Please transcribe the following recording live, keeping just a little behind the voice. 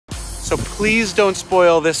So please don't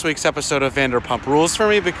spoil this week's episode of Vanderpump Rules for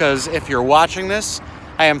me, because if you're watching this,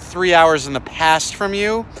 I am 3 hours in the past from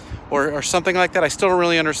you, or something like that. I still don't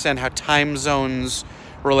really understand how time zones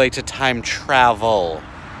relate to time travel.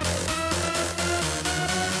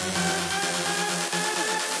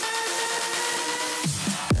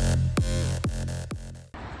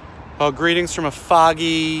 Well, greetings from a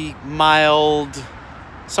foggy, mild,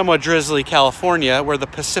 somewhat drizzly California, where the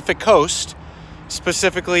Pacific Coast,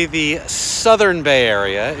 specifically the Southern Bay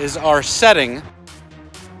Area, is our setting.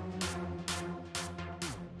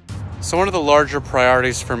 So one of the larger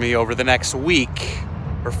priorities for me over the next week,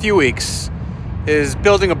 or few weeks, is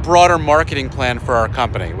building a broader marketing plan for our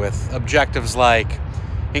company with objectives like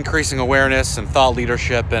increasing awareness and thought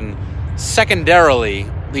leadership, and secondarily,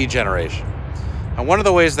 lead generation. And one of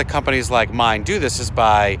the ways that companies like mine do this is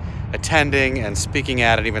by attending and speaking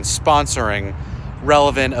at and even sponsoring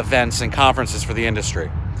relevant events and conferences for the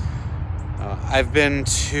industry. I've been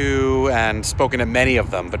to and spoken at many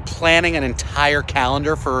of them, but planning an entire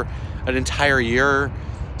calendar for an entire year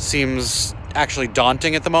seems actually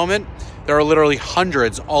daunting at the moment. There are literally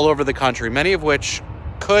hundreds all over the country, many of which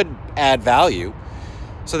could add value.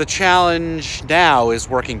 So the challenge now is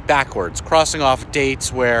working backwards, crossing off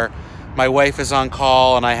dates where my wife is on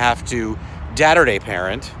call and I have to Saturday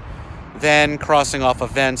parent, then crossing off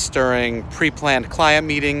events during pre-planned client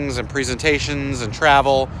meetings and presentations and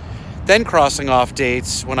travel, then crossing off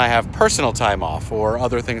dates when I have personal time off or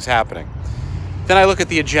other things happening. Then I look at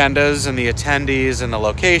the agendas and the attendees and the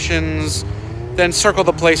locations, then circle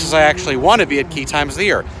the places I actually want to be at key times of the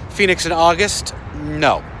year. Phoenix in August?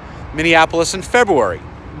 No. Minneapolis in February?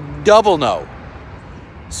 Double no.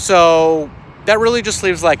 So that really just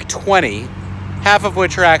leaves like 20, half of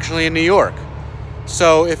which are actually in New York.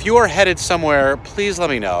 So if you are headed somewhere, please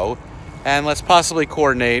let me know, and let's possibly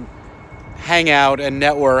coordinate, hang out and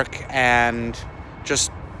network, and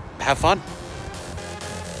just have fun.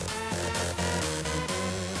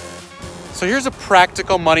 So here's a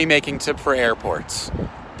practical money-making tip for airports.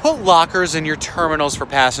 Put lockers in your terminals for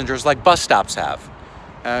passengers like bus stops have.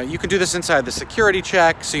 You can do this inside the security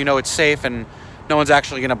check so you know it's safe and no one's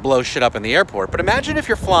actually gonna blow shit up in the airport. But imagine if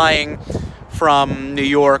you're flying from New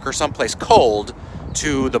York or someplace cold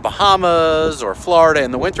to the Bahamas or Florida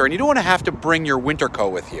in the winter, and you don't wanna have to bring your winter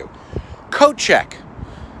coat with you. Coat check.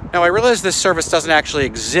 Now I realize this service doesn't actually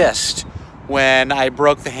exist when I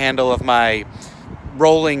broke the handle of my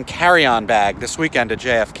rolling carry-on bag this weekend at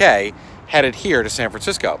JFK, headed here to San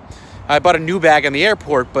Francisco. I bought a new bag in the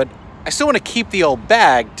airport, but I still want to keep the old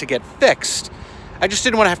bag to get fixed. I just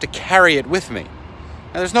didn't want to have to carry it with me.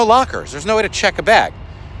 Now, there's no lockers. There's no way to check a bag.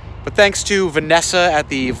 But thanks to Vanessa at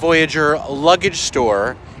the Voyager luggage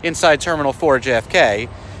store inside Terminal 4 at JFK,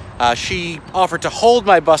 she offered to hold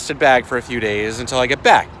my busted bag for a few days until I get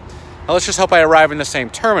back. Now, let's just hope I arrive in the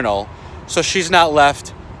same terminal so she's not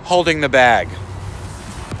left holding the bag.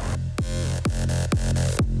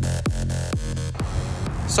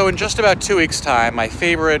 So in just about 2 weeks' time, my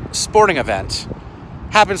favorite sporting event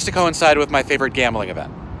happens to coincide with my favorite gambling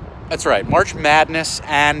event. That's right, March Madness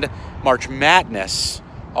and March Mattness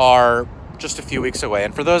are just a few weeks away.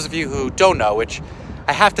 And for those of you who don't know, which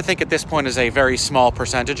I have to think at this point is a very small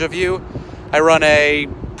percentage of you, I run a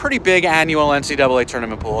pretty big annual NCAA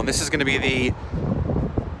tournament pool, and this is going to be the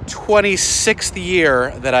 26th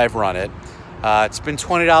year that I've run it. It's been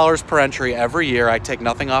 $20 per entry every year. I take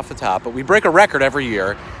nothing off the top, but we break a record every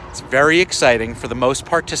year. It's very exciting for the most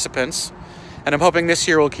participants, and I'm hoping this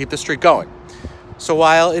year we'll keep the streak going. So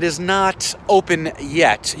while it is not open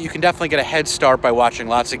yet, you can definitely get a head start by watching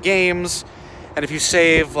lots of games, and if you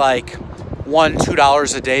save like $1,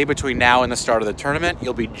 $2 a day between now and the start of the tournament,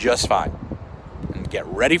 you'll be just fine. And get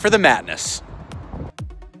ready for the madness.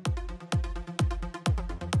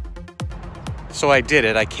 So I did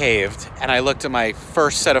it, I caved, and I looked at my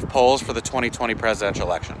first set of polls for the 2020 presidential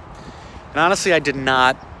election. And honestly, I did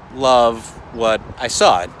not love what I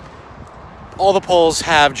saw. All the polls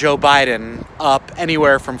have Joe Biden up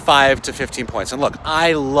anywhere from 5 to 15 points. And look,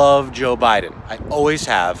 I love Joe Biden. I always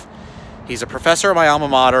have. He's a professor at my alma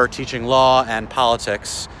mater teaching law and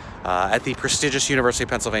politics at the prestigious University of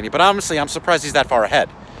Pennsylvania. But honestly, I'm surprised he's that far ahead.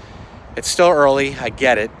 It's still early, I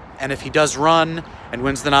get it. And if he does run and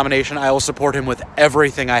wins the nomination, I will support him with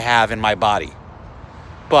everything I have in my body.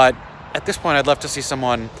 But at this point, I'd love to see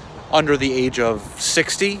someone under the age of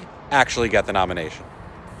 60 actually get the nomination.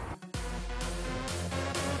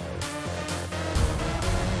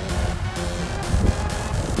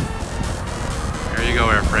 There you go,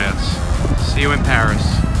 Air France. See you in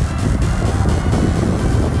Paris.